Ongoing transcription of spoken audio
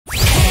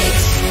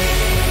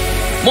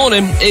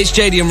Morning, it's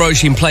JD and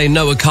Roisin playing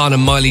Noah Khan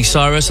and Miley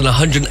Cyrus, and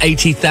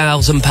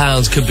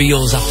 £180,000 could be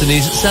yours after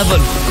news at 7.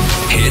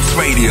 Hits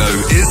Radio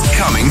is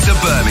coming to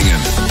Birmingham.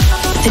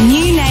 The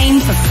new name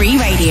for free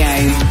radio.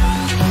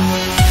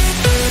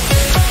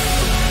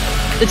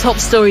 The top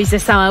stories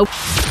this hour.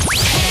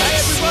 Hey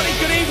everybody,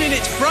 good evening.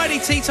 It's Friday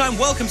tea time.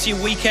 Welcome to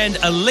your weekend.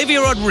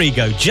 Olivia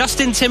Rodrigo,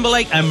 Justin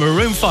Timberlake and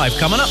Maroon 5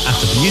 coming up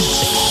after the news at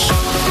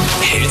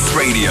 6. Hits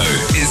Radio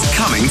is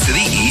coming to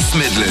the East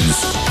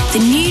Midlands. The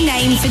new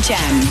name for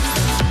Gem.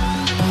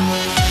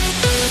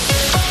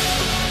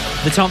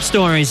 The top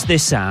stories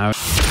this hour.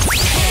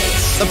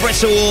 The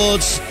Brit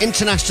Awards,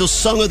 International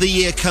Song of the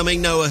Year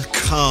coming. Noah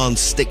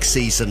Khan's Stick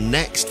Season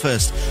next.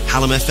 First,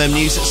 Hallam FM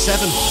News at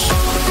 7.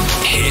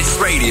 Hits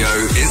Radio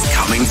is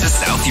coming to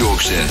South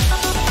Yorkshire.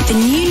 The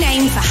new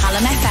name for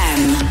Hallam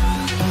FM.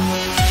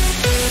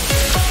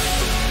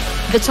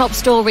 The top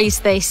stories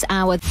this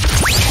hour.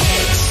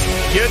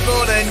 Good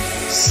morning.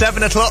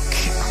 7 o'clock.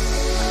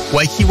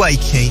 Wakey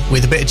wakey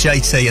with a bit of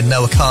JT and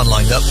Noah Khan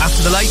lined up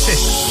after the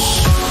latest.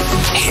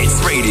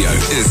 Hits Radio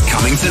is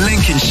coming to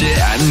Lincolnshire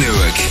and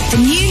Newark. The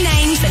new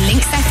name for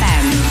Links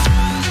FM.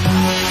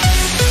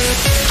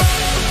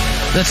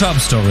 The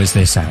top stories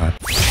this hour.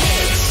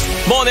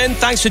 Morning,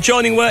 thanks for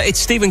joining. It's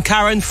Steve and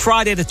Karen,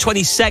 Friday the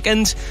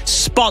 22nd,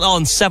 spot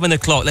on 7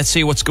 o'clock. Let's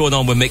see what's going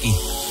on with Mickey.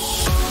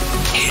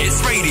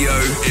 Hits Radio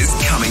is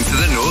coming to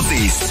the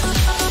northeast.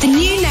 The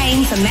new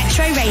name for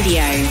Metro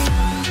Radio.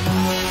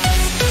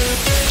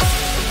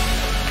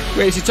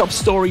 Where's your top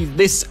story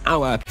this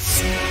hour?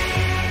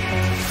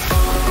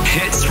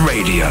 Hits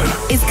Radio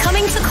Is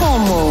coming to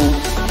Cornwall.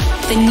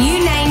 The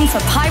new name for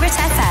Pirate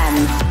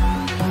FM.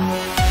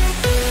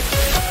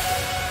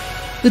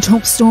 The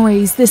top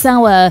stories this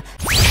hour.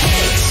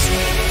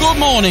 Good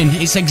morning.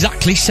 It's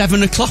exactly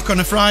 7 o'clock on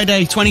a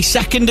Friday,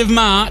 22nd of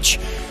March.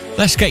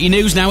 Let's get your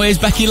news now. Here's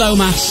Becky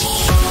Lomas.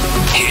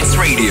 Hits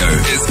Radio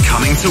is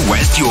coming to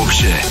West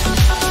Yorkshire.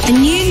 The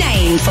new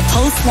name for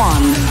Pulse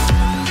 1.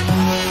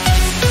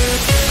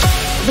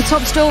 The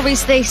top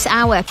stories this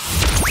hour.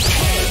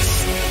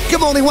 Good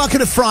morning, welcome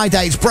to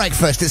Friday's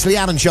Breakfast. It's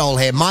Leanne and Joel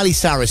here. Miley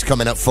Cyrus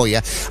coming up for you.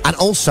 And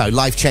also,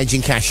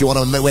 life-changing cash. You want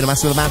to win a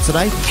massive amount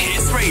today?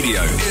 Hits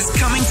Radio is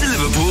coming to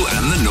Liverpool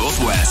and the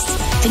Northwest.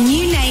 The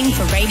new name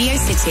for Radio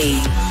City.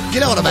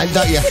 You know what I meant,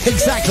 don't you?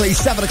 Exactly,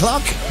 7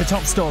 o'clock. The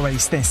top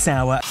stories this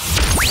hour.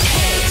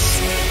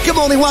 Good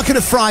morning, welcome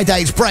to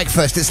Friday's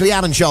Breakfast. It's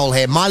Leanne and Joel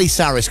here. Miley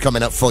Cyrus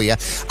coming up for you.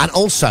 And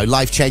also,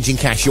 life-changing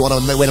cash. You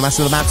want to win a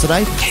massive amount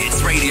today?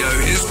 Hits Radio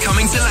is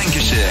coming to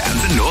Lancashire and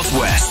the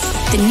Northwest.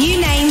 The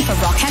new name for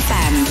Rock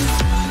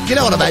FM. You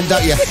know what I meant,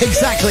 don't you?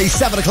 Exactly,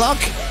 7 o'clock.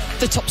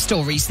 The top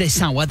stories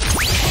this hour.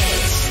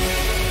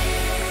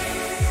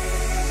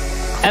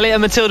 Elliot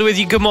and Matilda with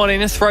you. Good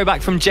morning. A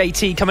throwback from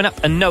JT coming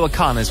up, and Noah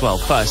Khan as well.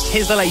 First,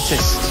 here's the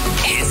latest.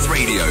 Hits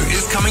Radio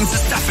is coming to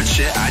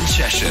Staffordshire and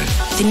Cheshire.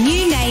 The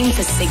new name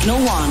for Signal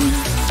 1.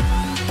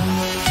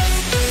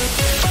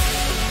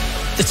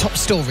 The top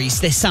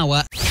stories this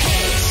hour.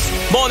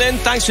 Morning,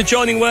 thanks for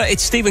joining.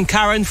 It's Steve and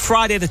Karen,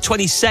 Friday the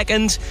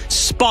 22nd,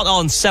 spot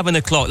on 7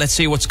 o'clock. Let's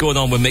see what's going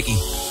on with Mickey.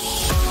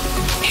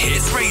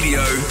 Hits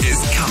Radio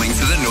is coming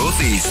to the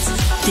northeast.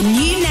 The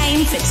new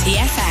name for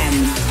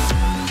TFM.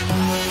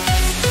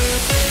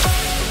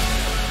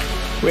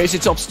 Where's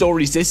your top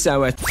stories this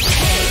hour?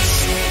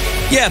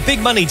 Yeah, big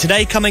money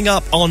today coming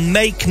up on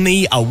Make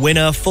Me a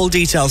Winner. Full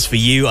details for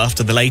you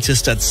after the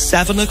latest at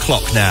 7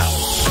 o'clock now.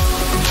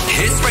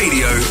 Hits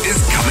Radio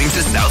is coming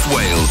to South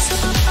Wales.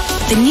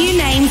 The new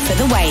name for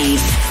The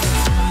Wave.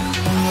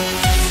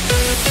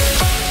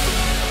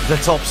 The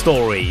top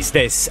stories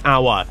this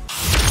hour.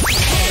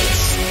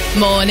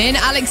 Morning,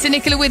 Alex and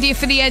Nicola with you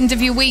for the end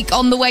of your week.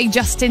 On the way,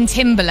 Justin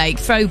Timberlake,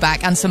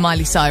 throwback, and some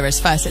Miley Cyrus.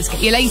 First, let's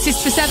get your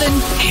latest for 7.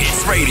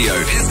 Hits Radio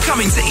is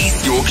coming to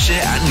East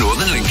Yorkshire and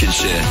Northern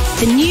Lincolnshire.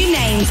 The new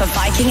name for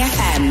Viking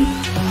FM.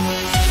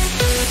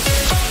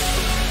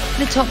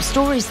 The top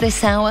stories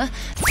this hour.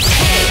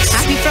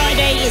 Happy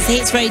Friday, it's the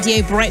Hits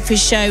Radio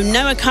Breakfast Show.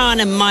 Noah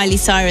Khan and Miley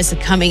Cyrus are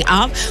coming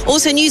up.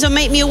 Also news on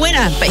Make Me a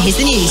Winner, but here's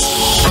the news.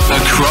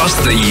 Across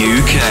the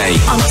UK.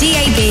 On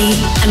DAB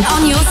and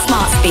on your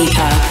smart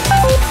speaker.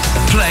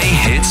 Play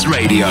Hits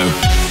Radio.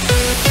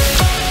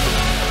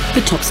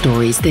 The top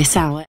stories this hour.